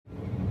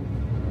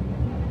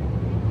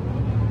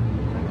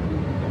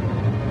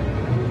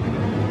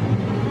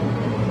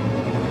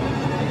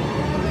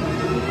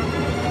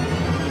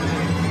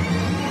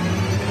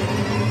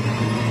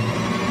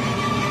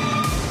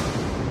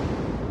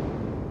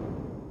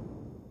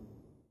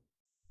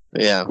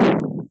Yeah.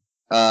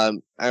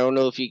 I don't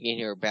know if you can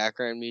hear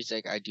background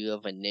music. I do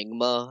have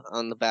Enigma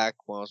on the back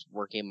while I was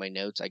working my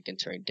notes. I can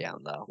turn it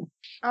down though.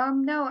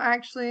 No,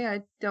 actually,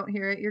 I don't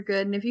hear it. You're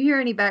good. And if you hear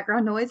any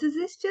background noises,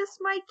 it's just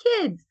my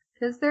kids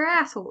because they're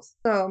assholes.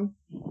 So,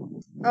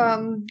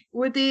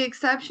 with the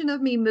exception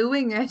of me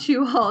mooing at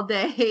you all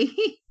day,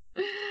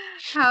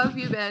 how have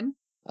you been?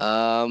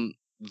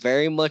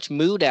 Very much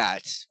mood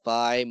at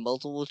by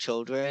multiple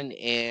children,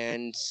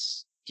 and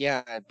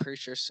yeah, I'm pretty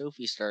sure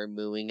Sophie started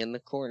mooing in the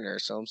corner,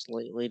 so I'm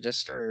slightly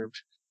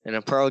disturbed. And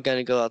I'm probably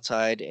gonna go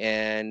outside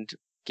and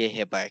get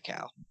hit by a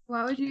cow.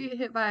 Why would you get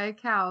hit by a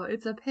cow?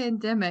 It's a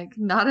pandemic,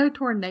 not a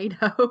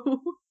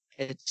tornado.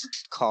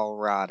 It's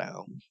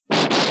Colorado.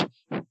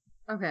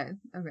 Okay,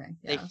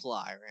 They yeah.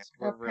 fly, right?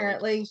 We're really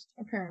Apparently, close.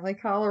 apparently,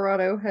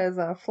 Colorado has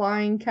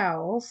flying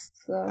cows.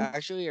 So,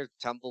 Actually, our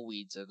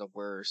tumbleweeds are the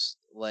worst.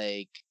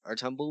 Like, our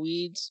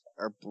tumbleweeds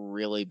are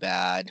really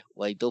bad.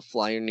 Like, they'll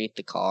fly underneath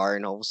the car,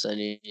 and all of a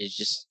sudden, it's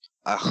just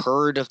a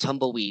herd of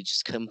tumbleweeds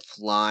just come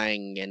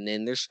flying, and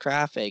then there's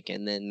traffic,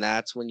 and then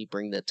that's when you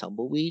bring the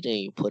tumbleweed and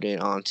you put it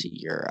onto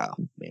your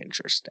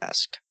manager's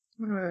desk.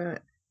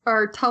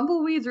 are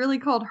tumbleweeds really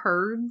called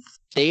herds?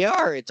 They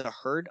are. It's a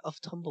herd of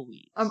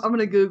tumbleweeds. I'm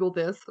gonna Google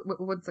this.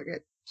 One second.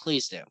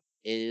 Please do.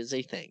 It is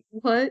a thing.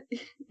 What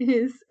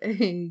is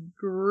a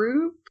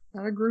group?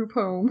 Not a group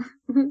home.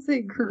 It's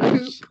a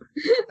group.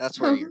 That's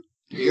where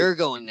you're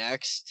going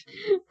next.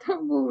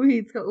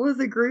 Tumbleweeds. What was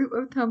a group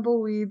of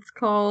tumbleweeds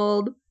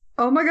called?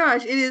 Oh my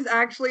gosh! It is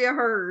actually a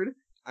herd.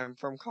 I'm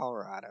from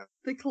Colorado.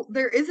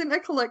 There isn't a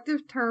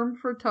collective term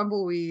for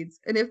tumbleweeds,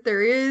 and if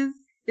there is,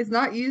 it's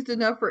not used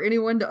enough for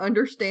anyone to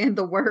understand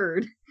the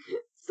word.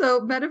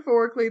 So,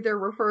 metaphorically, they're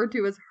referred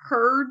to as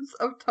herds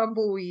of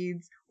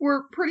tumbleweeds,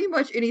 or pretty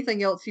much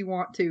anything else you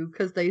want to,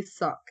 because they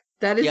suck.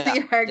 That is Yeah, the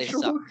they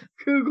suck. actual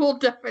Google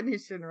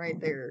definition right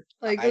there.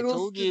 Like, I Google's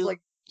told just you.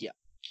 like, Yeah,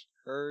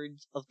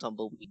 herds of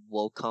tumbleweed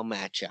will come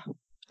at you.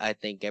 I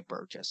think it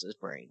broke Jess's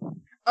brain.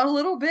 a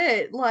little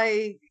bit,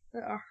 like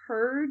a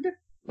herd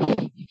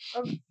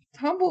of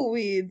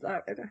tumbleweeds.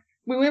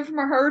 We went from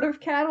a herd of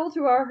cattle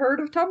to a herd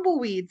of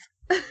tumbleweeds.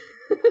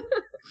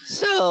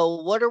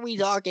 So, what are we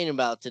talking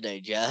about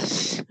today,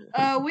 Jess?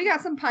 We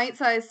got some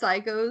pint-sized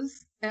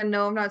psychos, and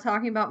no, I'm not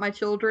talking about my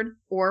children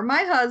or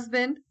my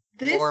husband.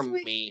 Or This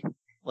week, me.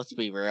 Let's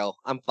be real.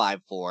 I'm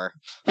 5'4".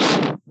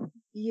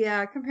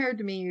 yeah, compared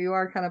to me, you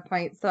are kind of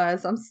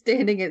pint-sized. I'm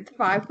standing at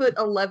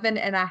 5'11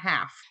 and a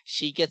half.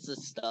 She gets the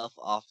stuff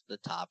off the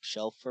top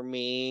shelf for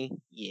me.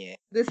 Yeah.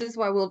 This is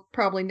why we'll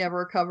probably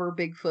never cover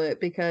Bigfoot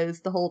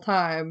because the whole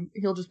time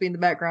he'll just be in the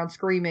background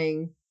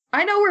screaming,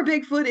 "I know where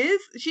Bigfoot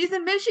is. She's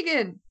in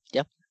Michigan."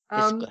 Yep.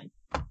 Um,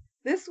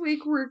 this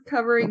week we're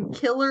covering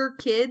killer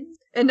kids,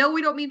 and no,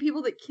 we don't mean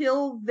people that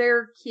kill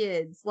their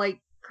kids, like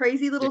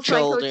crazy The little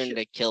children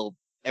that kill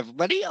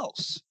everybody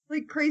else.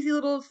 like crazy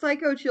little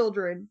psycho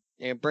children.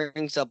 It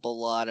brings up a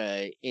lot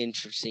of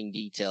interesting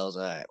details.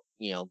 The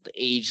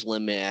age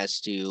limit as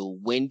to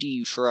when do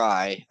you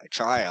try a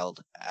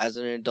child as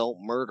an adult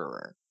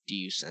murderer? Do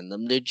you send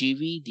them to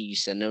juvie? Do you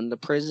send them to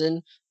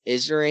prison?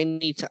 Is there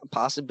any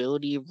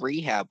possibility of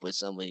rehab with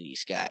some of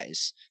these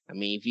guys? I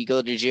mean, if you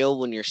go to jail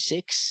when you're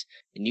 6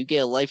 and you get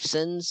a life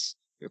sentence,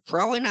 you're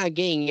probably not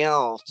getting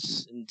out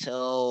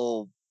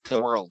until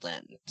the world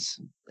ends,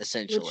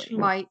 essentially. Which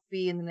might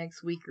be in the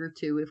next week or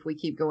two if we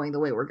keep going the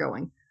way we're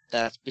going.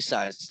 That's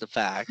besides the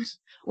fact.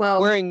 Well,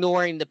 we're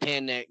ignoring the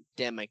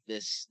pandemic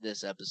this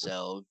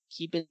episode.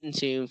 Keep in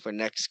tune for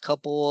next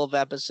couple of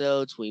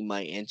episodes. We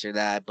might enter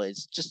that, but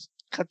it's just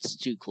cuts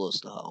too close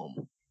to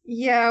home.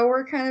 Yeah,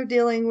 we're kind of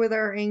dealing with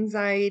our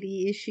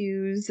anxiety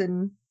issues,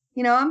 and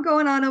I'm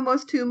going on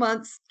almost 2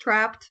 months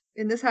trapped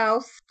in this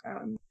house.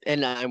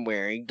 And I'm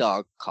wearing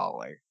dog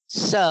collar.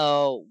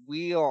 So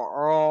we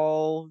are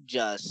all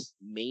just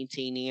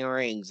maintaining our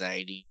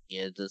anxiety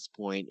at this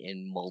point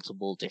in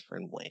multiple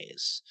different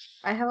ways.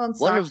 I have on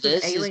one of socks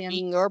with this is aliens.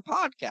 being our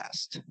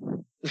podcast.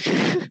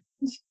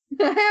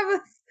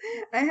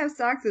 I have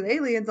socks with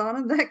aliens on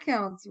them. That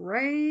counts,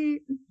 right?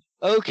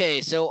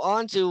 Okay, so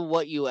on to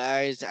what you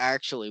guys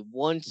actually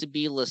want to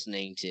be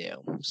listening to.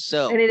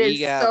 So And it we is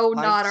got so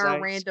not our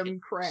random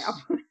crap.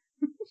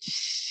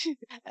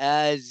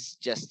 As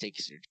just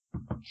takes your.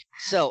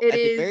 So It at the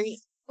is very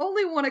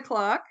only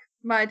 1:00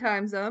 my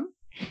time zone,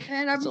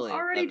 and I'm it's only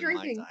already 11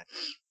 my drinking. time.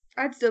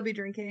 I'd still be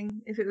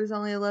drinking if it was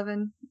only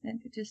 11. And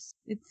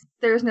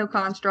there's no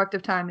construct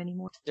of time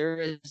anymore. There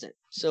isn't.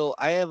 So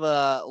I have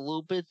a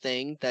little bit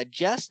thing that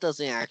Jess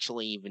doesn't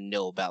actually even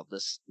know about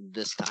this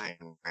time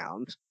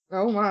around.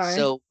 Oh my.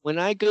 So when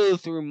I go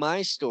through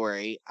my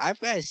story, I've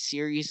got a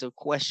series of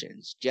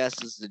questions.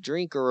 Jess is the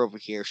drinker over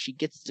here. She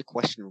gets the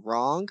question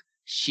wrong.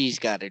 She's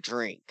got a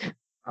drink.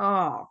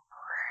 Oh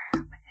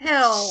crap.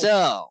 Hell.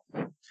 So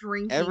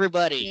drinking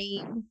everybody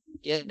game.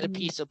 get a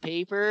piece of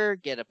paper,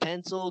 get a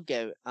pencil,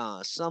 get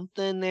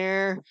something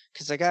there,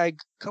 because I got a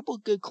couple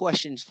good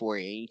questions for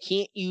you. You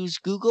can't use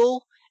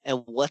Google,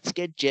 and let's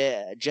get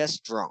Jess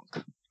drunk.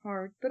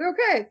 Hard, but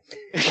okay.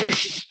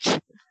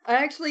 I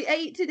actually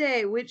ate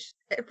today, which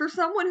for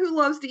someone who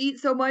loves to eat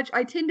so much,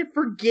 I tend to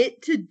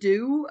forget to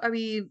do. I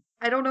mean,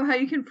 I don't know how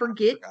you can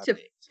forget Forgot to to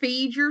eat.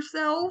 feed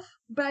yourself,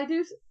 but I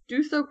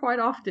do so quite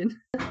often.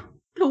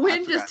 The I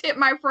wind forgot. just hit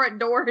my front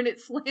door and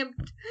it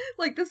slammed,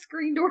 like the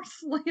screen door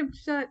slammed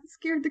shut. It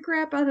scared the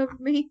crap out of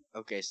me.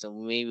 Okay, so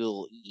maybe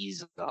we'll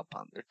ease up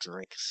on the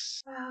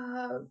drinks.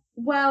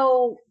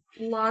 Well,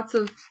 lots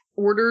of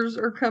orders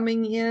are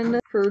coming in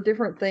for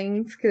different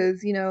things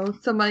because,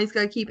 somebody's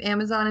got to keep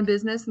Amazon in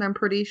business, and I'm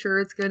pretty sure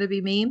it's going to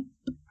be me.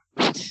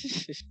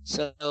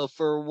 So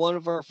for one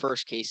of our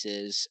first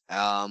cases,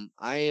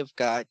 I have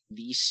got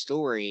the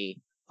story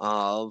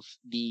of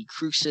the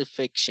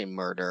crucifixion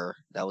murder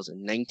that was in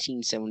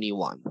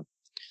 1971.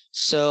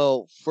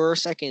 So for a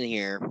second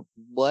here,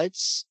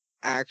 let's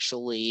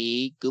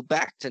actually go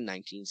back to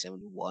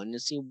 1971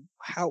 and see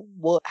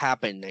what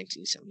happened in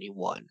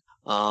 1971.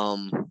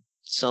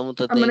 Some of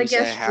the I'm going to things that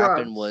guess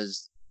happened drugs.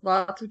 was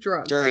Lots of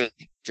drugs.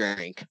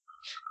 drink.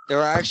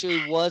 There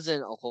actually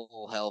wasn't a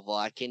whole hell of a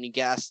lot. Can you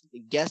guess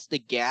the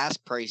gas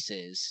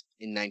prices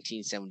in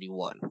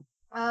 1971?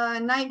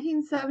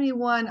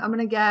 1971, I'm going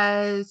to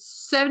guess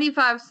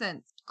 75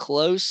 cents.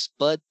 Close,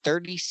 but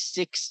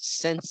 36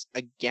 cents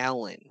a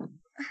gallon.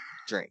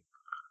 Drink.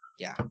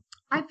 Yeah.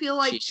 I feel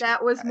like Jeez,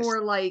 that was guys.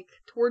 more like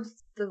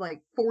towards the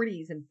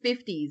 40s and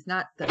 50s,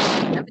 not the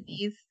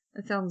 70s.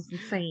 That sounds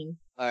insane.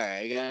 All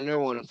right, I got another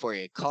one for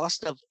you.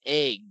 Cost of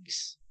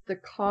eggs. The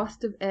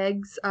cost of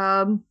eggs,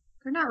 they're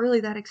not really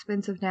that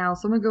expensive now,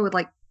 so I'm gonna go with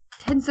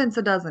 10 cents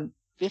a dozen.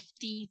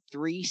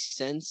 53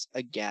 cents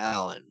a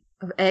gallon.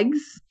 Of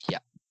eggs? Yeah.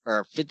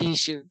 Or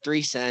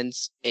 53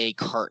 cents a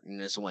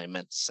carton is what I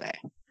meant to say.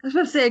 I was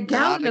about to say a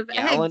gallon Not a of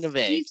gallon eggs. of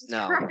eggs, Jesus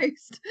no.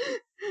 Christ.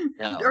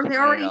 No, Are they I don't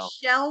already know.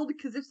 shelled?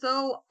 Because if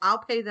so, I'll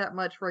pay that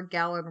much for a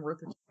gallon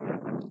worth of.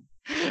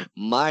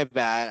 My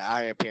bad,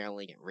 I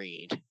apparently can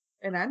read.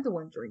 And I'm the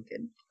one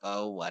drinking.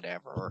 Oh,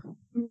 whatever.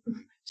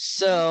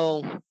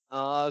 So,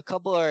 a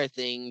couple other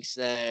things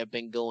that have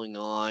been going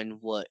on.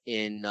 What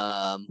in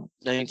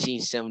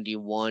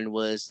 1971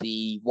 was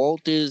the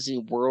Walt Disney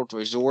World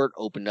Resort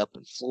opened up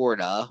in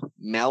Florida.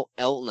 Mount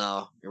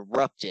Etna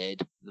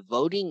erupted. The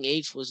voting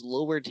age was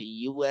lowered to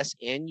U.S.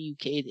 and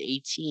U.K. to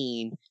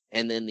 18,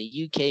 and then the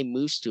U.K.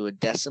 moves to a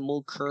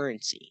decimal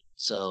currency.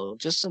 So,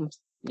 just some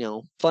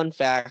fun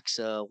facts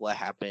of what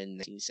happened in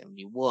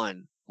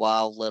 1971.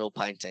 While little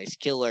pint-sized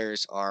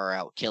killers are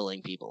out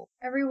killing people.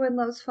 Everyone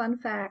loves fun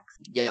facts.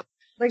 Yep.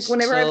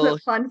 Whenever I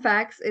put fun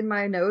facts in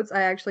my notes,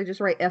 I actually just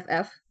write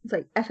FF. It's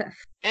like FF.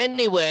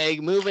 Anyway,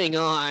 moving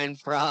on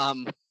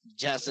from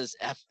Justice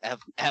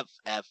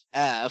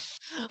FFFFF,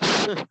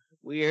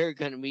 we are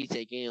going to be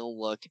taking a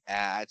look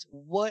at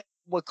what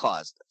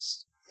caused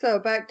this. So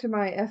back to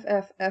my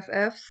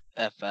FFFFs.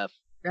 FF.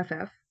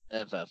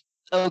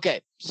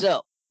 Okay,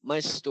 so my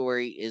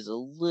story is a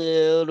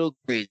little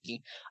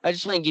crazy. I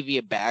just want to give you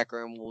a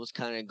background what was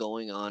kind of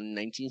going on in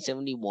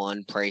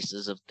 1971,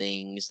 prices of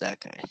things, that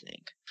kind of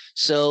thing.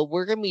 So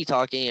we're going to be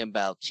talking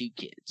about two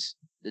kids.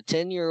 The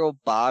 10-year-old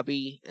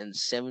Bobby and the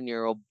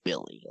 7-year-old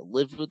Billy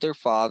lived with their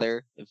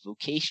father, a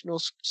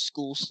vocational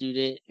school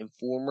student and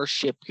former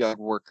shipyard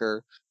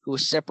worker who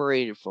was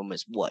separated from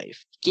his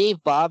wife. He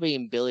gave Bobby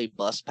and Billy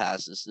bus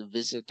passes to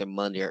visit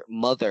their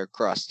mother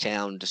across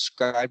town,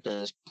 described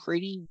them as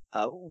pretty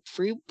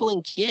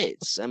free-willing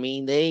kids. I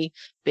mean, they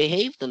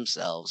behaved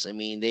themselves. I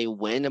mean, they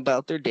went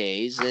about their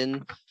days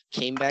and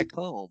came back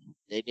home.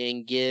 They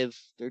didn't give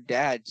their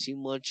dad too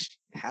much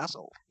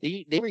hassle.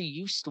 They were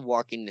used to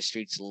walking the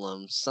streets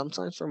alone,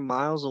 sometimes for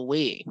miles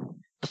away.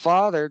 The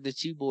father, the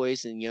two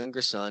boys, and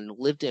younger son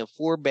lived in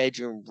a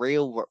 4-bedroom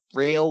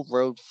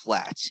railroad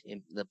flat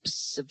in the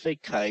Pacific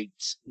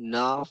Heights,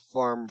 not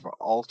far from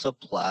Alta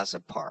Plaza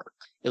Park.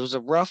 It was a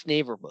rough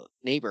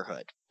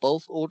neighborhood.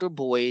 Both older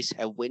boys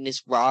had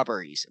witnessed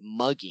robberies,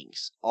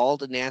 muggings, all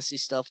the nasty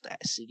stuff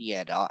that city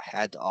had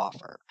to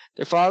offer.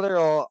 Their father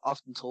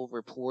often told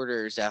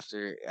reporters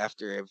after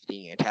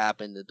everything had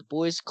happened that the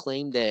boys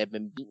claimed they had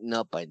been beaten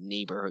up by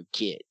neighborhood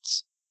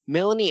kids.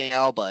 Melanie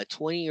Alba, a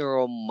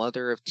 20-year-old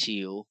mother of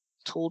two,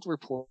 told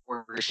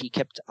reporters she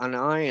kept an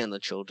eye on the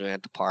children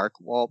at the park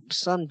while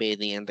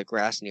sunbathing in the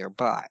grass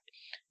nearby.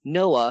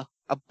 Noah,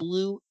 a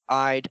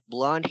blue-eyed,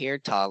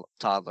 blonde-haired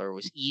toddler,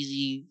 was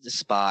easy to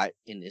spot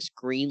in his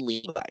green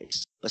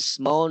Levi's, but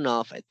small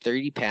enough at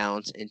 30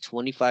 pounds and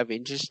 25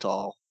 inches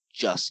tall,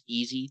 just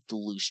easy to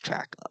lose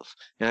track of.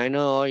 Now, I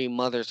know all you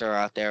mothers are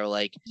out there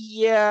like,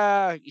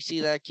 yeah, you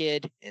see that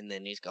kid, and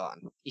then he's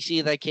gone. You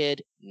see that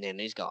kid, and then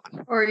he's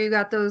gone. Or you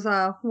got those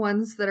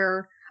ones that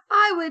are,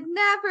 I would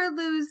never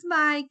lose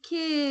my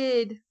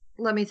kid.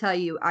 Let me tell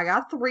you, I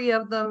got 3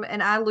 of them,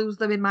 and I lose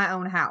them in my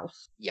own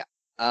house. Yeah.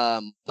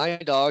 My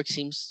dog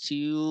seems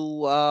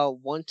to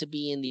want to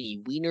be in the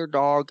wiener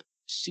dog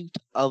suit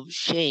of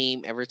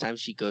shame every time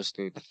she goes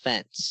through the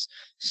fence.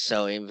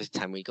 So every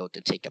time we go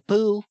to take a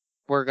poo,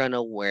 we're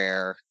gonna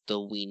wear the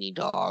weenie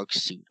dog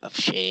suit of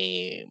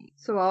shame.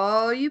 So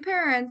all you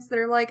parents that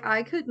are like,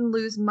 I couldn't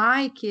lose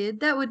my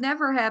kid, that would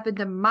never happen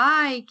to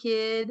my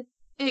kid,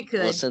 It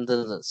could. Listen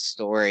to the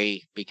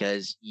story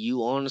because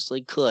you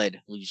honestly could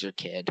lose your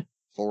kid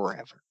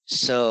forever.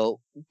 So,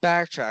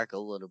 backtrack a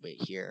little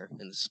bit here.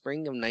 In the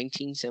spring of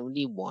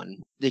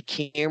 1971, the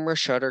camera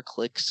shutter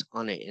clicks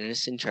on an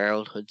innocent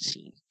childhood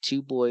scene.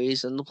 Two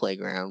boys on the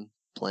playground,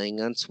 playing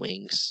on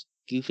swings,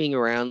 goofing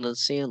around the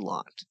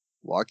sandlot,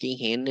 walking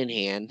hand in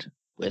hand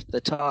with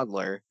the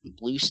toddler in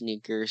blue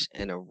sneakers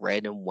and a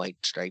red and white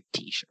striped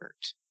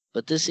t-shirt.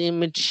 But this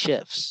image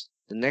shifts.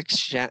 The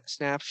next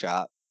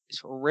snapshot is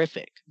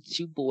horrific. The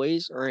two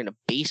boys are in a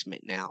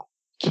basement now,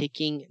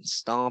 kicking and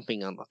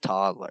stomping on the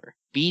toddler,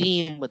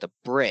 beating him with a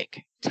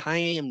brick,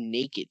 tying him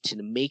naked to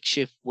the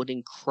makeshift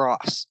wooden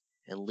cross,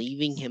 and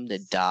leaving him to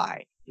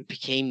die. It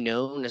became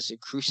known as the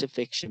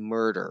crucifixion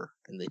murder,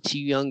 and the two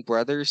young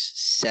brothers,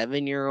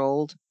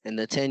 7-year-old and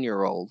the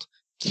 10-year-old,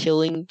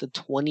 killing the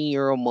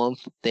 20-year-old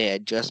month they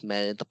had just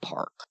met at the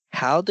park.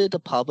 How did the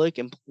public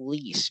and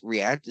police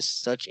react to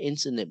such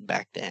incident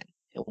back then?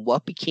 And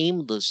what became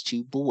of those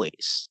two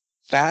boys?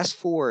 Fast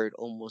forward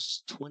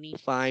almost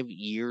 25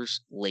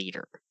 years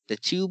later, the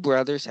two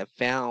brothers have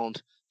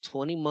found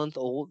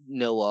 20-month-old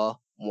Noah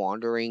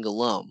wandering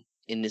alone.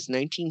 In his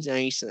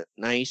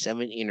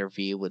 1997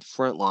 interview with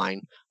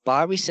Frontline,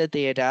 Bobby said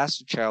they had asked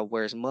the child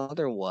where his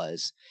mother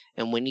was,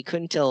 and when he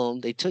couldn't tell him,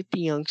 they took the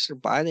youngster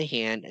by the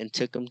hand and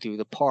took him through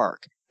the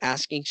park,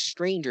 asking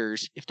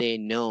strangers if they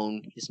had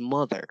known his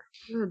mother.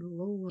 Good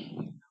Lord.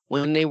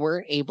 When they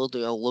weren't able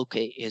to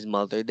locate his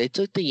mother, they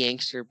took the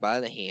youngster by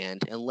the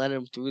hand and led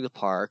him through the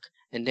park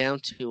and down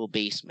to a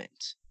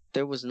basement.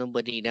 There was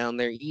nobody down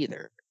there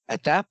either.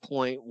 At that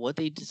point, what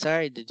they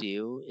decided to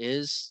do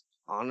is,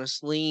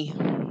 honestly,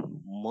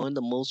 one of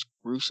the most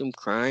gruesome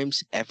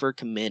crimes ever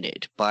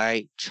committed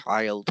by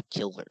child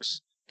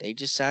killers. They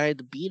decided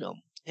to beat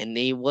him, and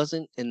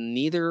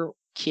neither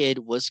kid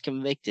was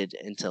convicted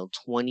until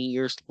 20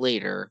 years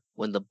later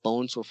when the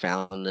bones were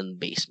found in the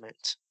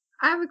basement.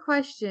 I have a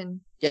question.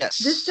 Yes.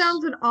 This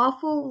sounds an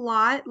awful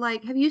lot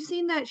like, have you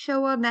seen that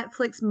show on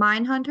Netflix,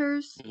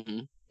 Mindhunters? Mm-hmm.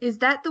 Is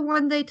that the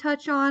one they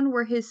touch on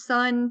where his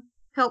son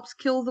helps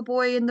kill the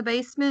boy in the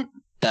basement?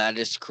 That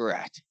is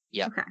correct.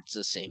 Yeah, okay. It's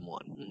the same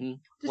one. Mm-hmm.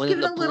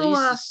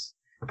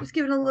 Just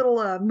giving a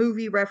little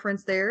movie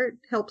reference there. It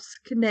helps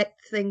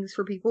connect things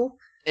for people.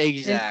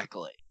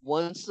 Exactly.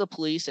 Once the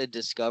police had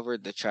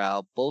discovered the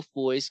child, both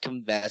boys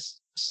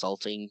confessed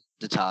assaulting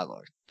the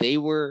toddler.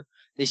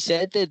 They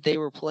said that they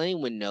were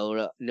playing with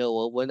Noah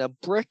when a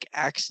brick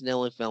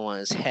accidentally fell on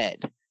his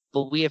head.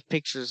 But we have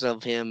pictures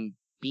of him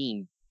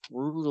being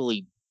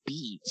brutally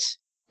beat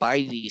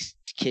by these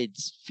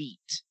kids'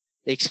 feet.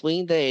 They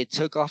explained that they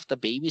took off the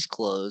baby's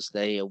clothes, that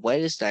they had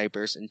wet his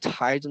diapers, and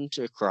tied them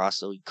to a cross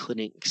so he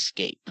couldn't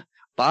escape.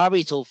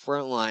 Bobby told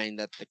Frontline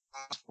that the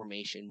cross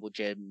formation, which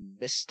had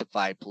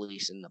mystified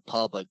police and the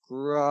public,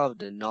 grew out of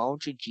the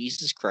knowledge of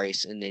Jesus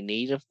Christ and the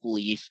native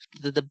belief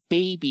that the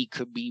baby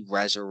could be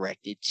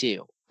resurrected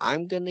too.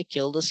 I'm going to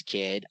kill this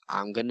kid,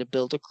 I'm going to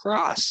build a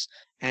cross,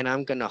 and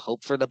I'm going to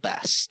hope for the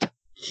best.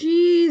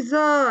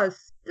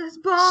 Jesus! That's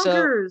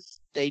bonkers! So,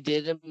 they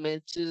did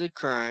admit to the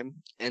crime,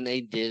 and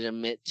they did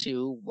admit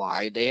to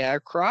why they had a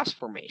cross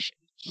formation.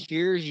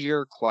 Here's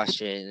your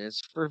question, and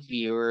it's for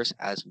viewers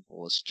as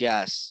well as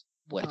Jess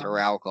with her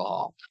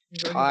alcohol.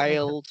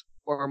 Child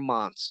or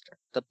monster?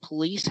 The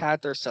police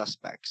had their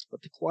suspects,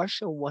 but the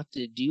question of what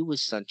to do with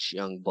such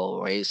young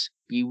boys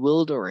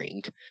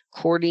bewildering,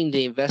 according to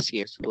the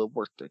investigators who have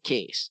worked their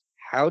case.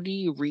 How do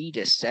you read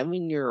a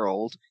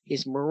 7-year-old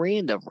his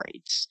Miranda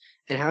rights?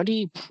 And how do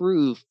you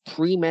prove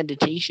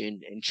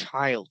premeditation and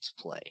child's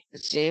play? The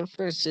San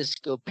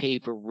Francisco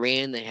paper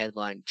ran the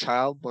headline,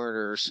 Child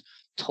Murders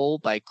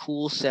Told by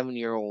Cool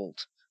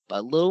 7-Year-Old.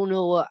 But little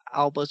Noah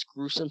Alba's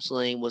gruesome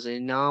slaying was an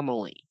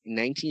anomaly. In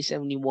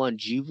 1971,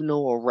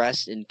 juvenile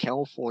arrests in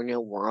California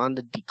were on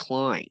the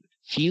decline.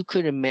 Few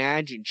could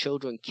imagine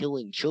children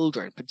killing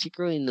children,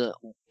 particularly in the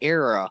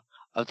era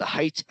of the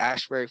Heights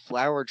Ashbury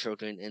Flower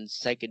children and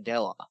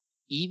psychedelia.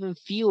 Even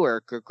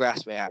fewer could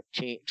grasp at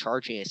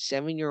charging a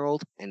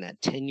 7-year-old and a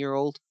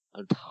 10-year-old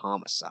of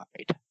homicide.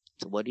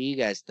 So what do you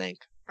guys think?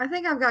 I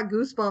think I've got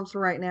goosebumps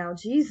right now.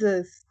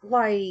 Jesus.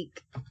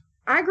 Like,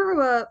 I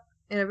grew up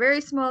in a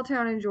very small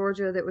town in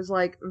Georgia that was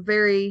like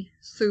very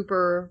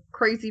super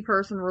crazy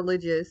person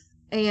religious.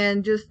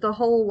 And just the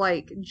whole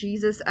like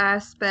Jesus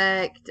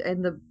aspect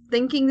and the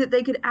thinking that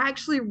they could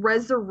actually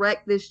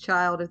resurrect this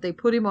child if they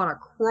put him on a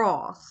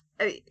cross.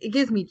 It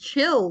gives me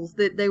chills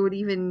that they would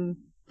even,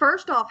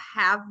 first off,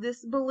 have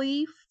this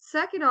belief.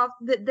 Second off,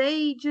 that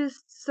they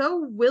just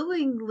so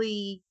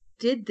willingly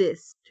did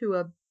this to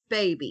a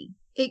baby.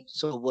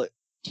 So what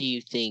do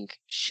you think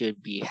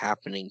should be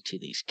happening to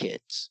these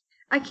kids?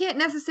 I can't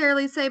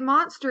necessarily say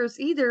monsters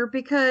either,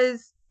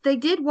 because they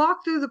did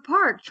walk through the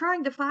park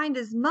trying to find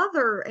his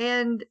mother,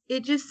 and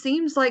it just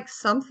seems like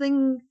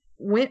something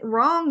went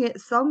wrong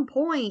at some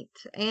point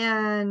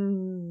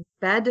and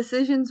bad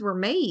decisions were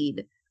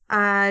made.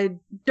 I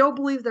don't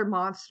believe they're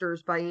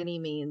monsters by any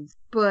means,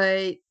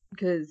 but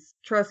because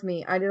trust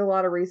me, I did a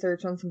lot of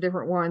research on some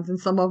different ones, and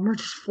some of them are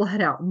just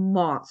flat out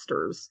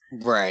monsters.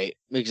 Right,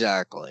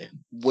 exactly.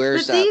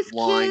 Where's But that these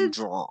line kids,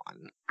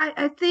 drawn?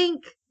 I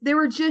think they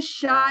were just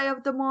shy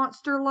of the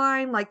monster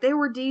line. Like, they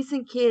were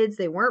decent kids.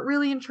 They weren't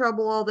really in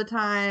trouble all the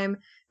time.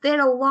 They had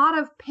a lot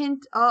of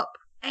pent up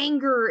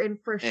anger and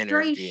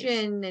Energy.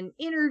 frustration and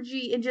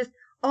energy and just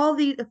all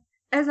these,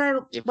 as I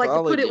You like to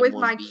probably put it didn't with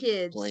want to my be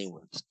kids, playing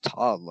with a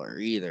toddler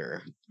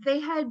either. they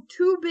had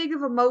too big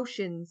of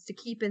emotions to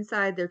keep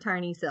inside their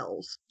tiny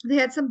cells. They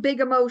had some big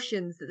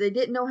emotions that they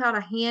didn't know how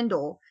to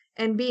handle,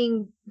 and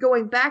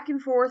going back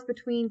and forth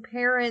between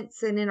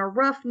parents and in a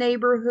rough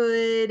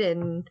neighborhood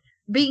and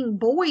being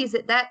boys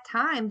at that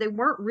time, they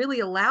weren't really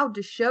allowed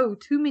to show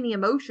too many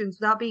emotions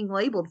without being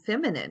labeled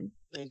feminine.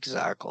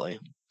 Exactly.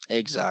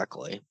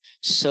 Exactly.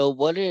 So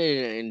what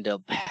ended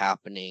up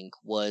happening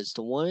was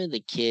one of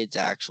the kids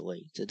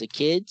actually, to the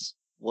kids,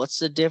 what's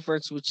the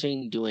difference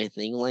between doing a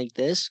thing like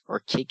this or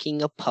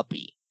kicking a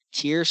puppy?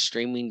 Tears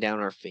streaming down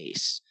her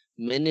face,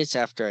 minutes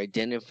after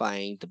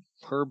identifying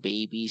her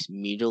baby's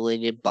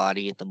mutilated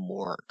body at the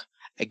morgue.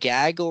 A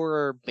gag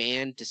or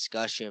banned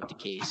discussion of the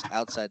case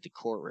outside the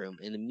courtroom,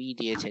 and the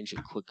media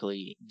attention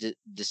quickly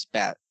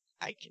dispatched.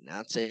 I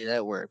cannot say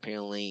that word.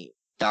 Apparently,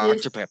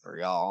 Dr. Pepper,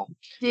 y'all.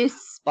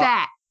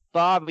 Dispatch.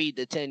 Bobby,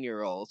 the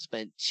 10-year-old,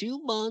 spent 2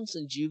 months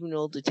in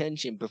juvenile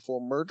detention before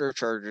murder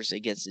charges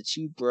against the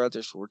two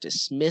brothers were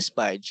dismissed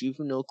by a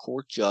juvenile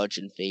court judge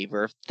in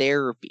favor of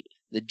therapy.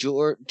 The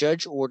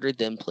judge ordered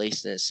them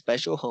placed in a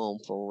special home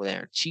for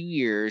around 2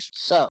 years.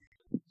 So,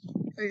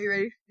 Are you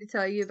ready to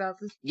tell you about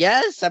this?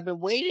 yes, I've been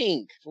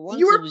waiting. For once,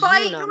 You it were was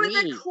fighting you, not with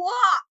me. the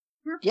clock.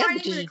 You were Yeah, fighting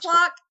because with the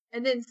clock,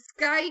 and then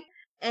Skype,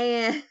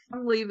 and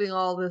I'm leaving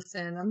all this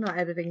in. I'm not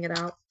editing it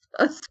out.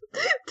 Us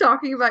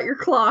talking about your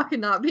clock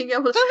and not being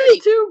able to.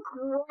 Sophie! Two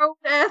grown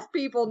ass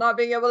people not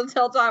being able to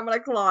tell time on a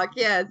clock.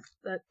 Yes.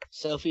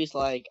 Sophie's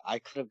like, I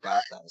could have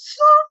got this.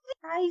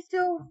 Hi,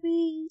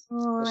 Sophie.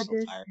 Oh, I'm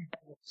so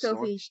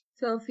tired.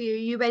 Sophie, are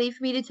you ready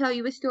for me to tell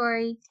you a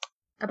story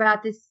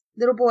about this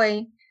little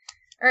boy?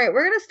 All right,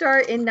 we're gonna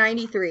start in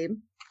 93.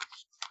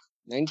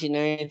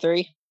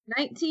 1993?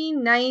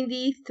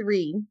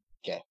 1993.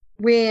 Okay.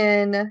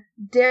 When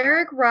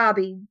Derek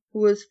Robbie, who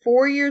was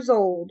 4 years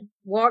old,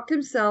 walked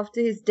himself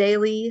to his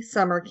daily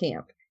summer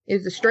camp. It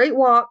was a straight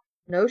walk,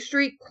 no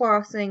street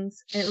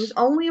crossings, and it was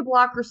only a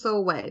block or so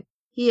away.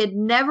 He had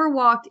never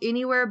walked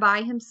anywhere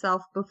by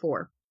himself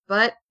before.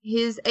 But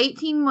his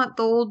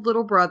 18-month-old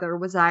little brother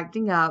was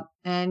acting up,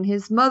 and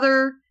his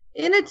mother,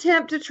 in an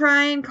attempt to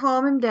try and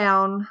calm him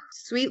down,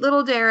 sweet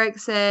little Derek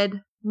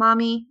said,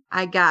 "Mommy,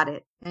 I got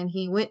it." And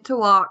he went to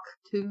walk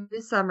to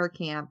his summer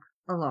camp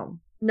alone.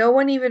 No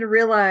one even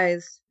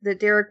realized that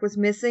Derek was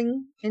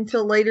missing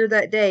until later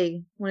that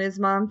day when his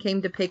mom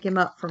came to pick him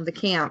up from the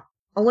camp,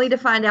 only to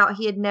find out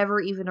he had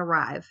never even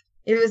arrived.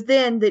 It was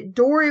then that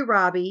Dory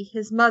Robbie,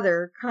 his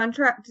mother,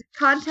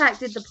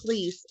 contacted the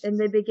police, and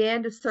they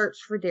began to search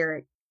for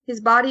Derek.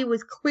 His body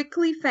was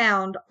quickly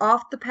found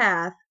off the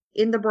path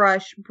in the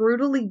brush,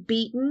 brutally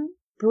beaten,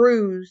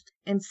 bruised,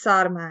 and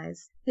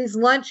sodomized. His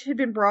lunch had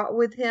been brought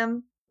with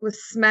him,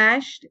 was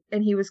smashed,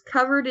 and he was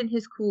covered in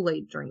his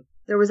Kool-Aid drink.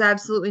 There was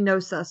absolutely no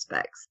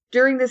suspects.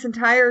 During this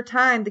entire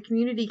time, the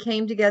community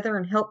came together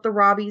and helped the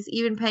Robbies,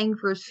 even paying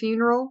for his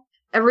funeral.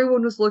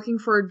 Everyone was looking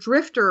for a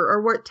drifter,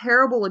 or what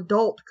terrible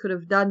adult could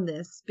have done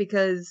this,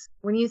 because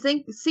when you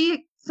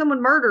see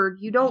someone murdered,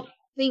 you don't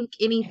think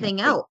anything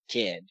else.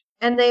 Kid.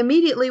 And they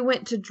immediately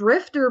went to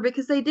drifter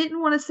because they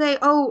didn't want to say,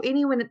 oh,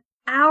 anyone in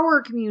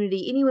our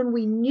community, anyone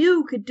we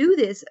knew could do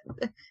this.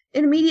 It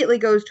immediately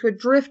goes to a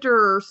drifter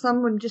or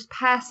someone just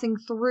passing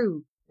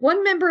through.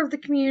 One member of the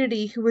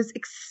community who was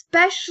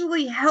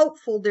especially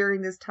helpful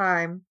during this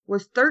time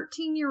was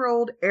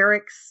 13-year-old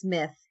Eric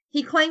Smith.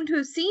 He claimed to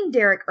have seen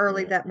Derek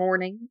early that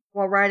morning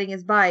while riding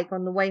his bike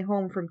on the way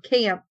home from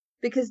camp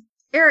because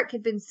Eric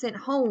had been sent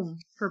home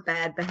for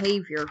bad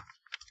behavior.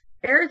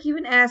 Eric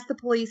even asked the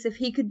police if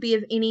he could be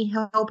of any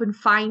help in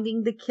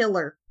finding the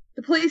killer.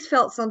 The police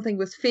felt something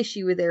was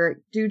fishy with Eric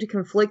due to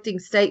conflicting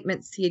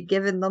statements he had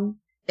given them.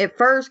 At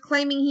first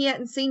claiming he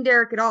hadn't seen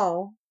Derek at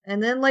all,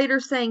 and then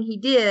later saying he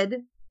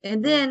did,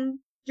 and then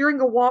during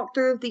a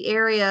walkthrough of the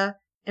area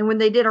and when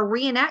they did a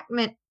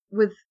reenactment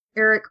with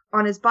Eric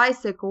on his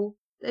bicycle,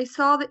 they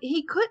saw that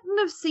he couldn't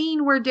have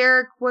seen where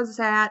Derek was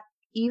at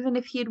even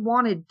if he had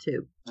wanted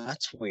to.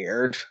 That's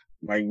weird.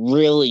 Like,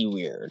 really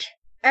weird.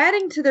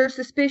 Adding to their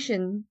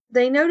suspicion,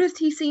 they noticed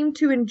he seemed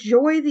to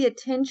enjoy the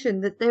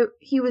attention that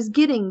he was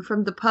getting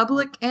from the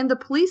public and the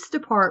police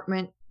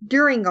department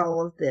during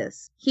all of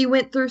this. He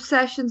went through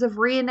sessions of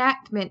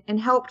reenactment and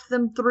helped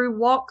them through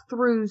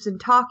walkthroughs and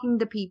talking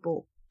to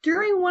people.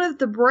 During one of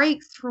the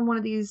breaks from one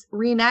of these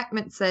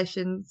reenactment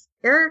sessions,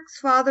 Eric's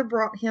father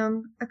brought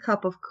him a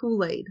cup of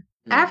Kool-Aid.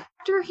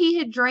 After he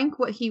had drank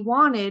what he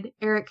wanted,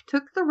 Eric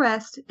took the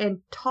rest and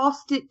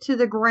tossed it to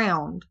the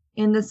ground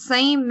in the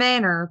same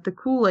manner the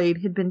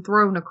Kool-Aid had been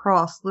thrown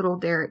across little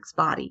Derek's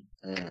body.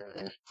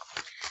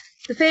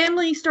 The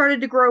family started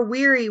to grow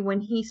weary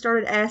when he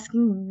started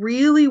asking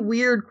really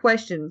weird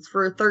questions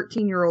for a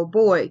 13-year-old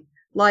boy.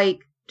 Like,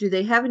 do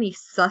they have any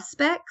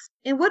suspects?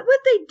 And what would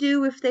they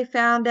do if they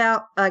found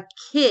out a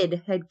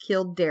kid had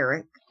killed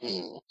Derek?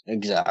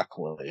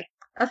 Exactly.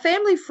 A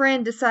family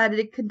friend decided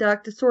to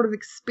conduct a sort of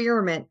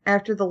experiment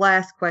after the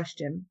last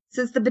question.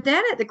 Since the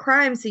banana at the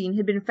crime scene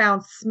had been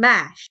found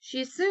smashed,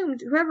 she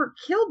assumed whoever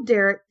killed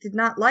Derek did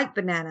not like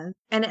bananas,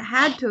 and it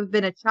had to have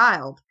been a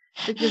child,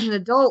 because an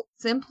adult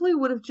simply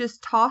would have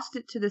just tossed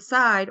it to the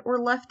side or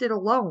left it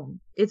alone.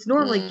 It's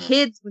normally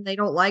kids, when they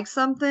don't like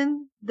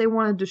something, they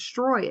want to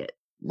destroy it.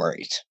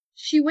 Right.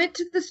 She went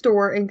to the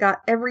store and got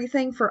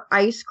everything for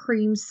ice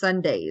cream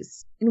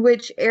sundaes, in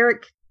which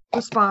Eric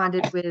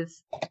responded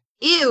with,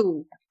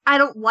 "Ew, I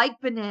don't like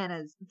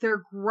bananas.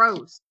 They're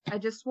gross. I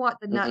just want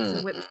the nuts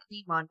and whipped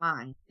cream on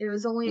mine." It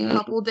was only a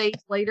couple days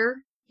later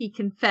he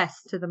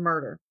confessed to the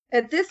murder.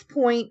 At this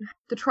point,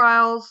 the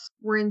trials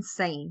were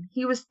insane.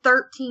 He was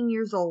 13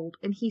 years old,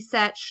 and he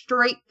sat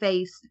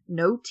straight-faced,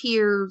 no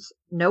tears,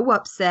 no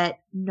upset,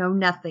 no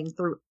nothing,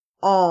 through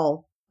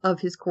all of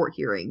his court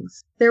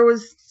hearings. There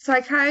was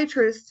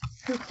psychiatrists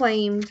who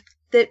claimed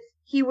that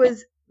he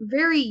was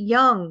very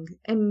young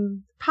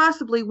and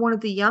possibly one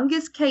of the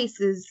youngest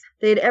cases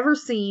they had ever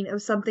seen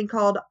of something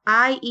called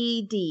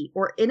IED,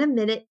 or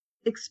intermittent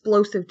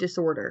explosive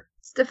disorder.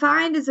 It's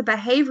defined as a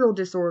behavioral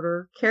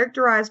disorder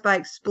characterized by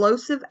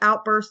explosive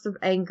outbursts of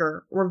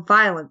anger or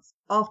violence,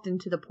 often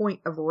to the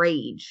point of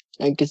rage.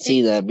 I could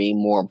see that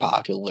being more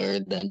popular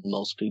than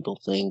most people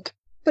think.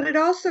 But it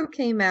also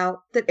came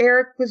out that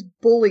Eric was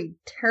bullied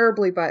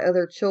terribly by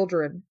other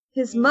children.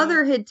 His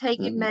mother had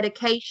taken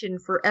medication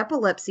for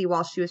epilepsy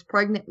while she was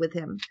pregnant with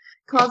him,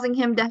 causing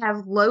him to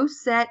have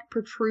low-set,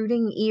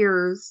 protruding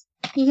ears.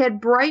 He had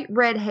bright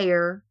red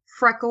hair,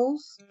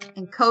 freckles,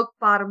 and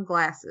Coke-bottom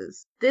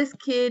glasses. This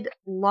kid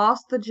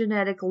lost the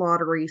genetic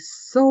lottery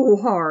so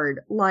hard,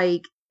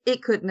 like,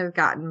 it couldn't have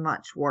gotten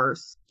much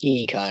worse.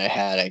 He kind of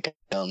had it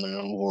coming,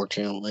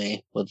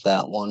 unfortunately, with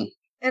that one.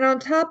 And on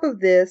top of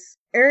this,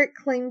 Eric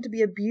claimed to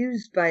be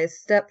abused by his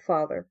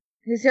stepfather.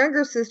 His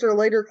younger sister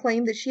later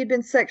claimed that she had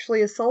been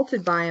sexually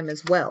assaulted by him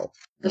as well.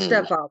 The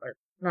stepfather.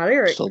 Not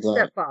Eric, So the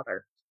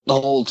stepfather. The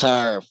whole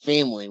entire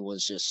family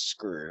was just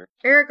screwed.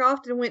 Eric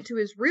often went to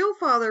his real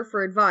father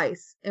for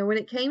advice, and when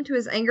it came to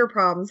his anger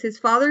problems, his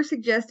father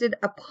suggested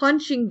a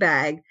punching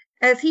bag,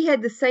 as he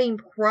had the same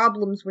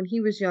problems when he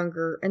was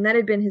younger, and that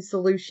had been his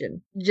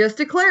solution. Just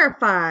to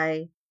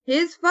clarify,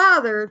 his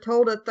father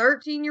told a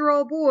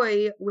 13-year-old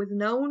boy with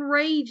known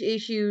rage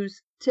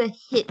issues to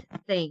hit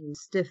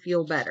things to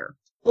feel better.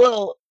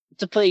 Well,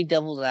 to play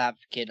devil's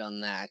advocate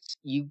on that,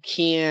 you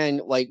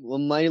can, like,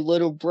 with my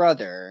little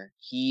brother,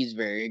 he's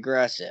very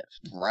aggressive.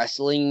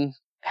 Wrestling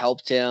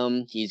helped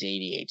him. He's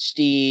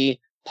ADHD.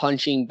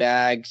 Punching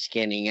bags,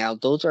 scanning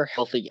out, those are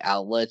healthy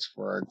outlets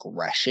for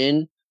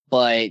aggression.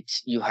 But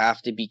you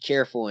have to be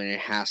careful, and it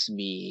has to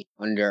be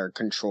under a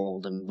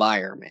controlled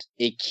environment.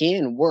 It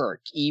can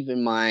work.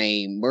 Even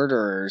my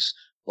murderers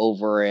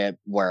over at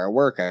where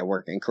I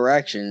work in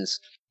corrections,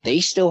 they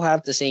still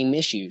have the same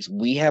issues.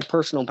 We have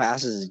personal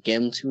passes to get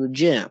them to a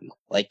gym.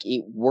 Like,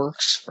 it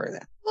works for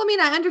them. Well, I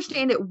mean, I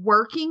understand it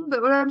working,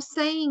 but what I'm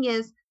saying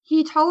is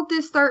he told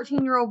this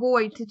 13-year-old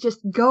boy to just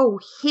go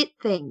hit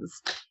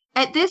things.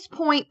 At this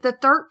point, the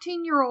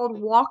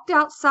 13-year-old walked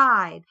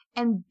outside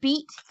and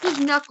beat his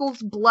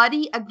knuckles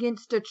bloody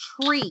against a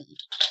tree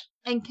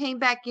and came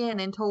back in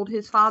and told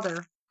his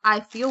father, "I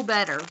feel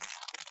better."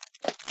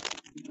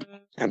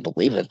 I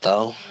believe it,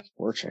 though,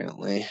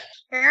 fortunately.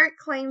 Eric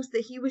claims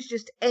that he was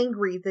just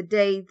angry the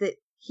day that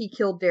he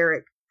killed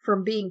Derek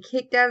from being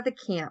kicked out of the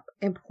camp,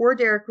 and poor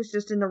Derek was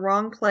just in the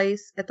wrong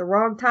place at the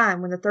wrong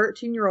time when the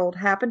 13-year-old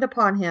happened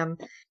upon him,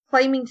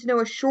 claiming to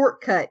know a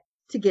shortcut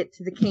to get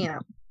to the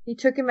camp. He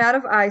took him out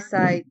of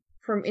eyesight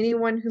from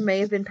anyone who may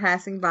have been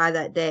passing by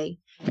that day.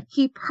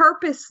 He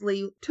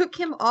purposely took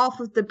him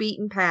off of the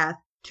beaten path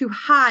to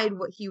hide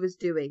what he was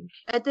doing.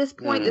 At this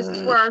point, this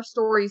is where our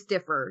stories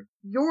differ.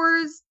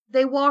 Yours,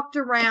 they walked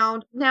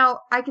around.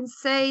 Now, I can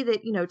say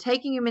that,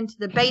 taking him into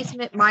the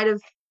basement might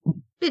have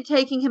been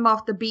taking him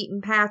off the beaten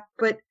path,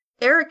 but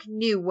Eric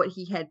knew what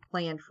he had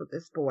planned for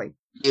this boy.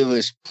 It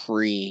was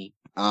pre-set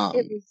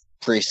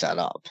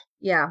up.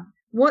 Yeah.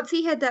 Once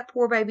he had that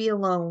poor baby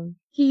alone,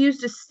 he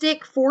used a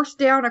stick forced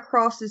down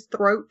across his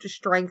throat to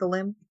strangle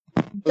him,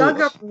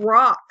 dug up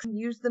rocks,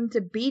 used them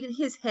to beat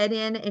his head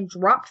in, and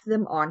dropped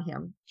them on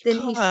him. Then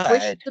he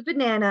squished the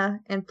banana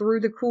and threw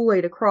the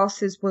Kool-Aid across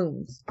his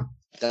wounds.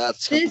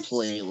 That's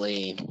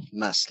completely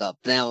messed up.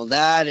 Now,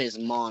 that is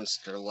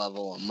monster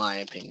level, in my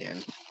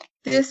opinion.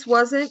 This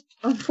wasn't,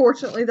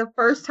 unfortunately, the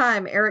first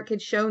time Eric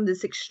had shown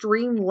this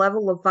extreme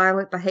level of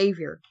violent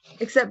behavior.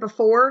 Except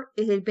before,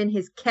 it had been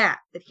his cat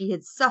that he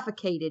had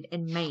suffocated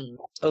and maimed.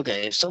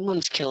 Okay, if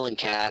someone's killing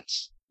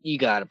cats, you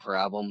got a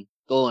problem.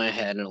 Go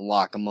ahead and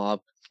lock them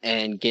up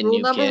and get a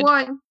new kid.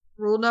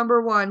 Rule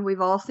number one.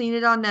 We've all seen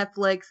it on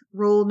Netflix.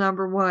 Rule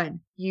number one.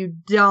 You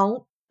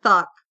don't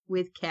fuck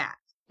with cats.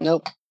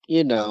 Nope,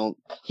 you don't.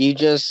 You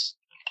just...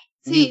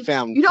 See, you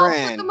don't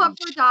put them up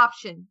for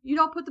adoption. You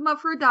don't put them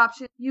up for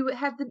adoption. You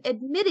have them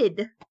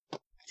admitted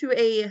to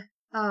a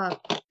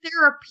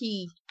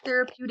therapeutic.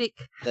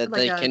 That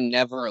like they can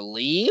never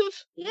leave?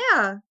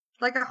 Yeah,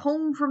 like a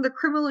home from the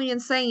criminally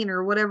insane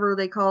or whatever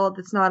they call it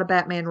that's not a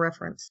Batman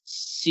reference.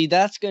 See,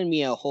 that's going to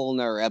be a whole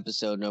nother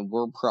episode, and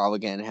we're probably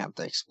going to have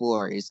to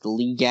explore is the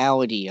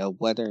legality of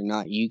whether or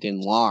not you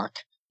can lock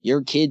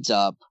your kids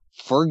up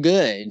for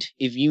good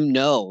if you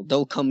know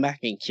they'll come back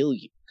and kill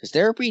you. Because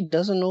therapy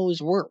doesn't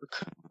always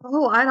work.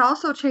 Oh, I'd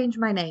also change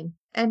my name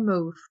and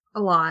move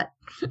a lot.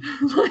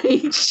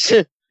 Like,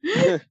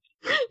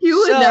 you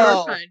would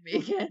never find me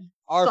again.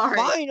 Our Sorry.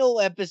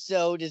 final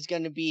episode is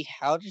going to be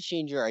how to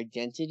change your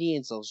identity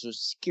and social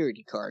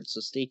security card, so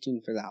stay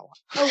tuned for that one.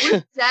 Oh,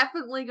 we're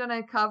definitely going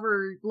to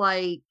cover,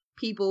 like,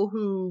 people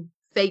who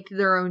faked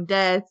their own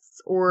deaths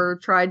or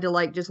tried to,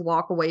 like, just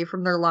walk away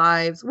from their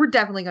lives. We're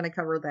definitely going to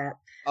cover that.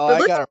 Oh,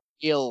 I got a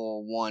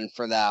real one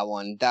for that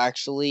one.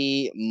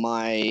 Actually,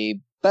 my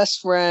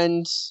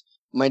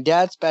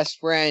dad's best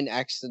friend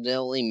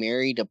accidentally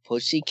married a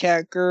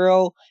pussycat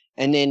girl,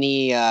 and then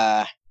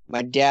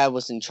my dad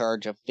was in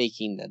charge of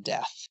faking the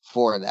death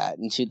for that.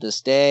 And to this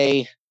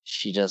day,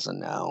 she doesn't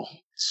know.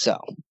 So.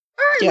 All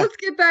right, Let's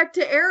get back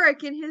to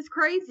Eric and his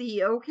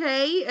crazy,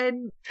 okay?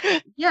 And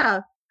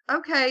yeah,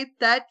 okay,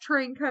 that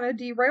train kind of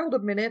derailed a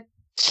minute.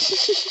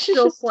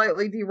 Still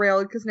slightly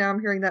derailed because now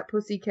I'm hearing that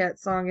Pussycat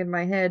song in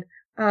my head.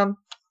 You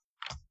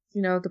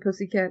know, the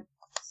Pussycat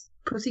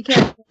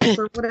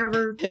or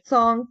whatever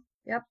song.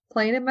 Yep,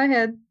 playing in my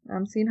head.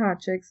 I'm seeing Hot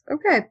Chicks.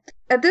 Okay,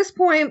 at this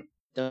point,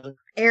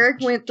 Eric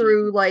went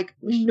through like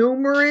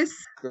numerous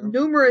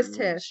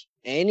tests.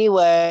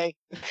 Anyway,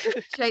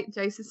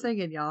 Jace is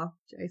singing, y'all.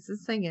 Jace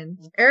is singing.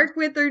 Eric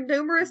went through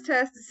numerous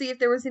tests to see if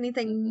there was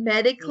anything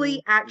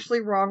medically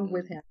actually wrong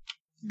with him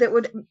that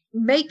would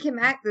make him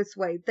act this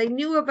way. They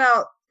knew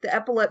about the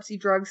epilepsy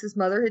drugs his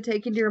mother had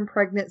taken during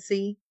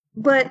pregnancy,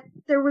 but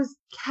there was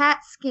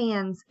CAT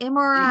scans,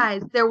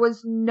 MRIs. There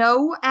was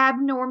no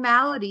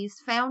abnormalities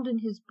found in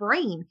his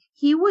brain.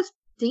 He was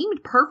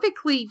deemed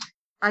perfectly,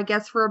 I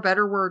guess for a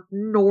better word,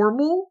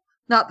 normal.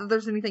 Not that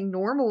there's anything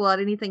normal about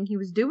anything he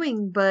was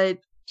doing, but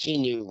he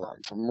knew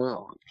right from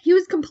wrong. He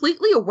was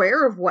completely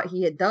aware of what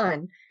he had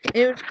done. And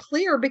it was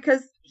clear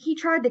because he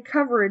tried to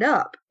cover it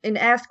up and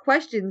ask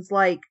questions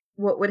like,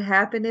 what would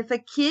happen if a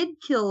kid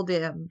killed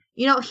him?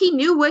 You know, he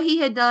knew what he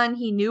had done.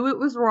 He knew it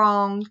was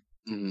wrong.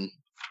 Mm-hmm.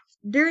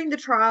 During the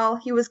trial,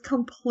 he was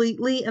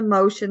completely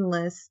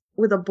emotionless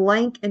with a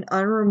blank and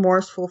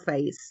unremorseful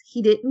face.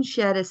 He didn't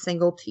shed a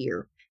single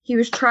tear. He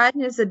was tried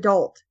as an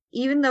adult,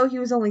 even though he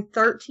was only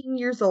 13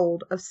 years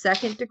old, of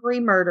second-degree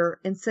murder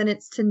and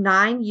sentenced to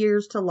 9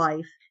 years to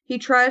life. He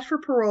tries for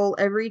parole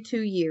every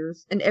 2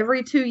 years, and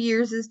every 2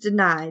 years is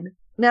denied.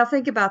 Now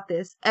think about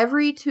this.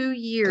 Every 2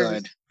 years,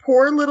 Good.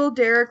 Poor little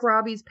Derek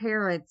Robbie's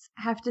parents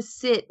have to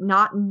sit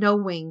not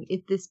knowing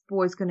if this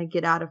boy's going to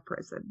get out of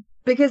prison.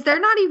 Because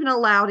they're not even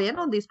allowed in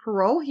on these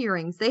parole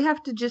hearings. They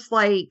have to just,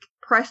 like,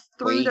 press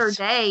through their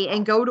day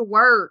and go to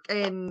work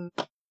and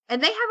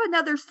they have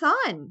another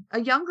son,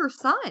 a younger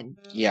son.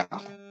 Yeah.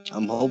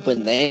 I'm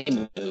hoping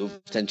they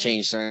move to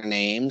change their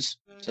names.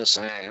 Just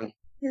saying.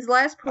 His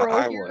last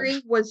parole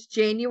hearing was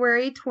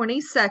January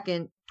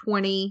 22nd,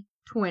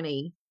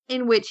 2020,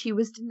 in which he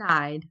was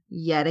denied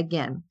yet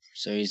again.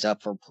 So he's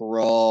up for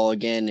parole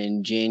again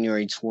in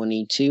January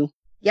 22?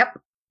 Yep.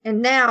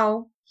 And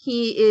now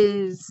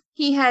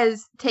he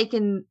has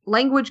taken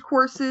language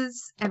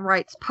courses and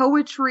writes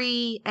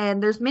poetry,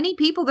 and there's many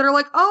people that are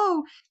like,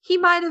 oh, he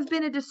might have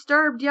been a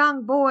disturbed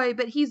young boy,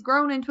 but he's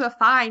grown into a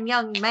fine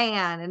young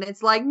man. And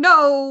it's like,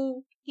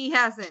 no, he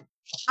hasn't.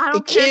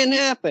 It can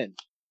happen,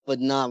 but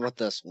not with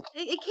this one.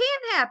 It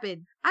can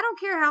happen. I don't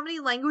care how many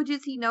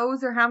languages he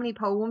knows or how many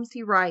poems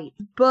he writes,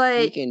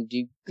 but he can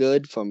do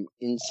good from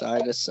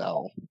inside a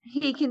cell.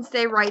 He can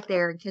stay right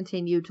there and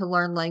continue to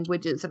learn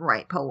languages and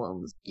write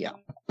poems. Yeah.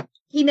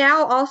 He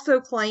now also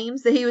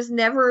claims that he was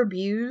never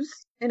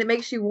abused, and it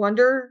makes you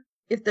wonder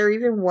if there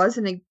even was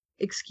an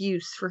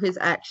excuse for his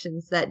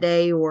actions that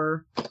day,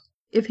 or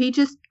if he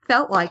just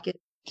felt like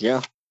it.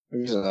 Yeah,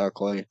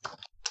 exactly.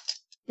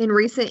 In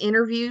recent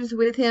interviews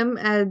with him,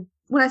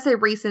 when I say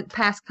recent,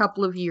 past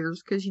couple of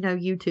years, because, you know,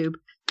 YouTube,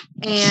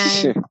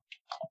 and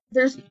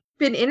there's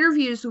been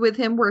interviews with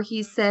him where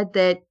he said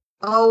that,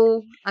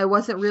 oh, I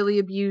wasn't really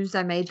abused,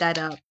 I made that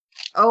up.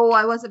 Oh,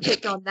 I wasn't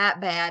picked on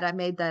that bad, I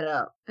made that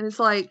up. And it's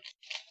like,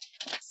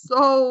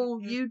 so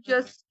you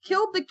just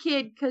killed the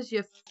kid because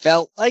you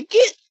felt like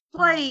it?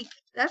 Like,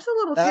 that's a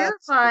little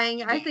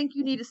terrifying. I think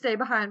you need to stay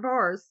behind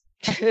bars.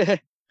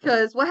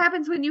 Because what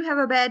happens when you have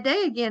a bad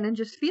day again and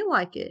just feel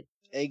like it?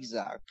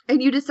 Exactly.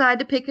 And you decide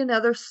to pick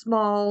another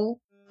smaller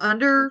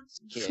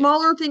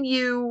than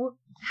you,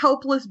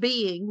 helpless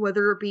being,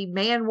 whether it be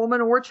man,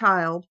 woman, or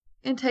child,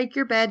 and take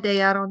your bad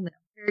day out on them.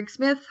 Eric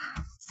Smith,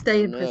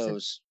 stay in prison.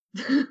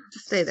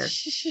 Just stay there.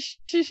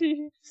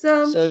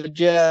 So,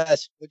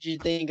 Jess, what do you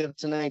think of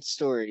tonight's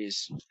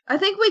stories? I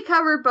think we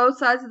covered both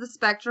sides of the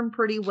spectrum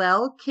pretty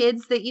well.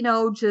 Kids that, you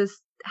know,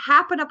 just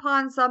happen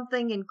upon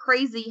something and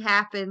crazy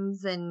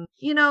happens, and,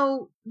 you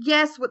know,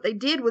 yes, what they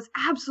did was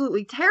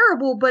absolutely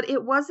terrible, but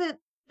it wasn't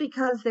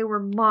because they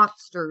were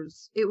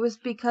monsters. It was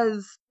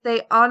because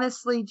they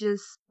honestly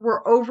just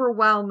were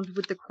overwhelmed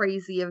with the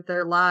crazy of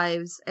their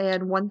lives,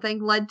 and one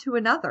thing led to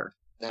another.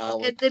 Now,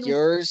 And then,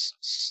 yours,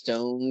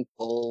 Stone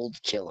Cold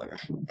Killer.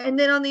 and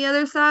then on the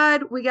other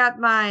side, we got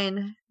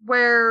mine,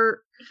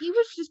 where he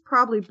was just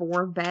probably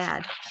born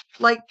bad.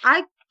 Like,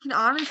 I can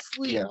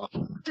honestly, Yeah.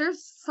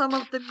 there's some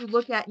of them you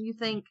look at and you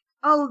think,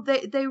 oh,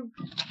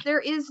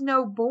 there is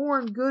no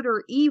born good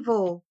or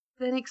evil.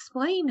 Then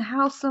explain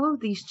how some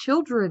of these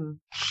children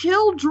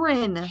do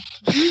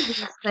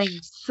these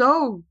things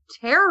so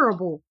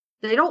terrible.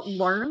 They don't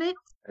learn it.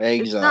 Exactly.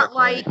 It's not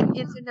like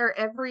it's in their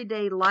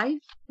everyday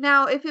life.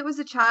 Now, if it was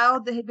a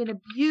child that had been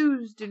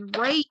abused and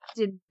raped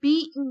and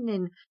beaten,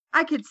 and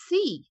I could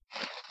see.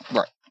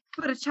 Right.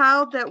 But a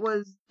child that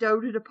was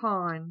doted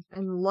upon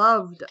and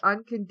loved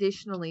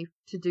unconditionally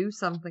to do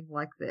something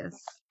like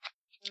this.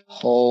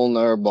 Whole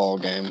nother ball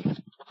game.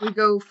 We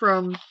go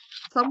from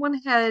someone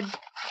had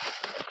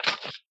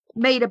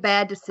made a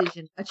bad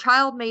decision. A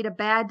child made a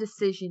bad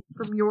decision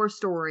from your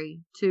story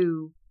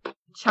to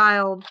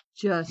child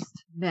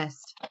just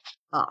messed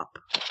up.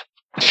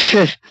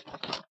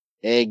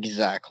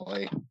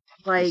 Exactly.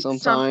 Like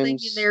something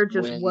in there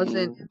just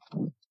wasn't.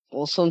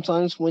 Well,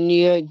 sometimes when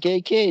you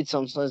get kids,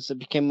 sometimes it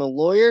became a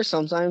lawyer,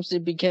 sometimes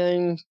it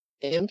became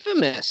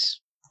infamous.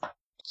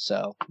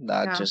 So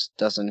that just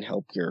doesn't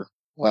help your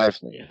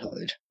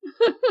livelihood.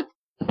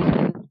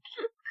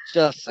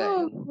 Just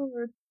saying.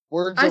 Oh,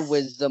 Words of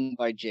Wisdom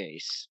by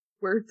Jace.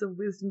 Words of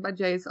Wisdom by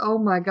Jace. Oh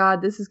my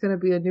god, this is going to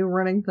be a new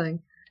running thing.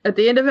 At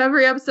the end of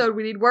every episode,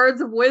 we need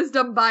Words of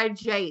Wisdom by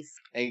Jace.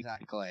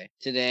 Exactly.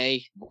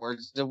 Today,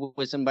 Words of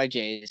Wisdom by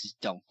Jace.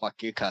 Don't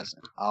fuck your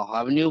cousin. I'll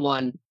have a new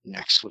one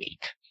next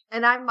week.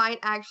 And I might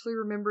actually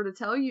remember to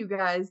tell you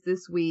guys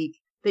this week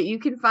that you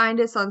can find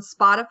us on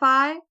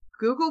Spotify,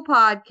 Google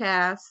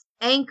Podcasts,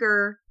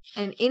 Anchor,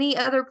 and any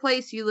other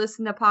place you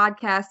listen to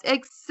podcasts,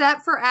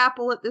 except for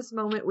Apple at this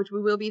moment, which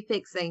we will be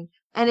fixing.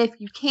 And if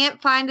you can't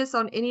find us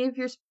on any of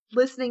your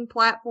listening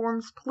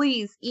platforms,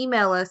 please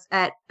email us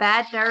at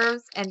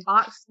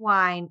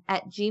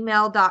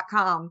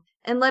badnervesandboxedwine@gmail.com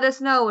and let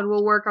us know, and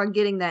we'll work on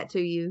getting that to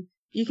you.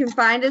 You can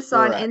find us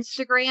on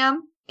Instagram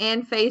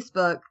and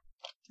Facebook.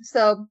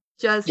 So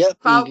just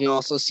follow. You can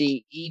also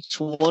see each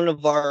one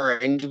of our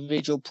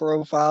individual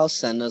profiles.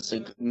 Send us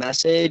a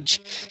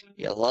message.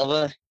 You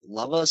love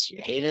us,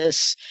 you hate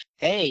us.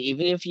 Hey,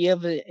 even if you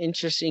have an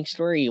interesting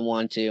story you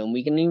want to, and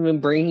we can even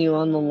bring you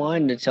on the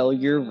line to tell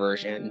your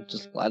version,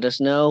 just let us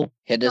know.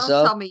 Hit us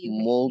up,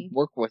 and we'll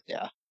work with you.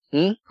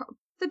 So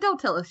don't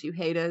tell us you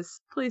hate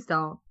us. Please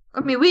don't. I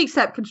mean, we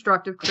accept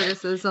constructive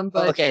criticism,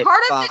 but okay,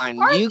 fine.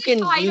 You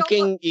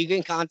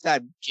can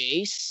contact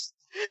Jace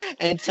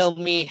and tell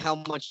me how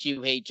much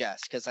you hate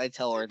Jess, because I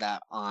tell her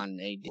that on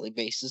a daily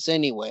basis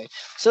anyway.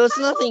 So it's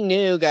nothing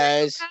new,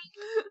 guys.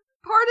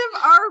 Part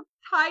of our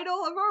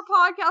title of our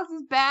podcast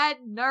is Bad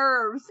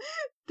Nerves.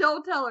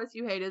 Don't tell us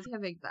you hate us,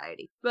 have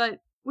anxiety. But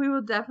we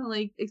will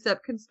definitely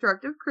accept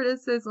constructive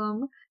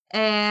criticism.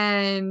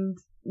 And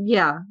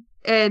yeah.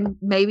 And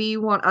maybe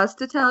you want us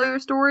to tell your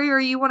story, or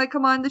you want to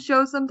come on the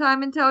show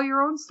sometime and tell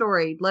your own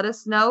story. Let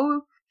us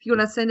know. If you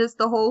want to send us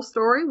the whole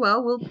story,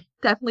 well, we'll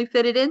definitely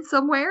fit it in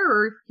somewhere.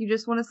 Or if you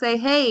just want to say,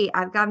 hey,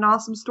 I've got an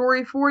awesome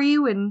story for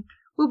you, and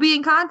we'll be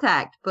in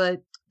contact.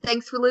 But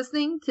thanks for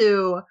listening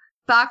to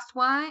Boxed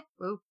Wine.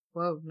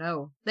 Whoa,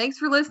 no. Thanks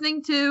for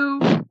listening to...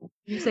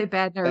 You say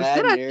Bad Nerves.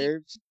 Bad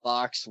Nerves,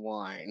 Boxed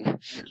Wine.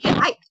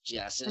 Yeah,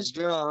 Jess is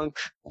drunk.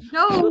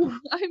 No,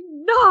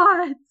 I'm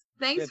not.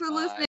 Thanks for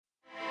listening.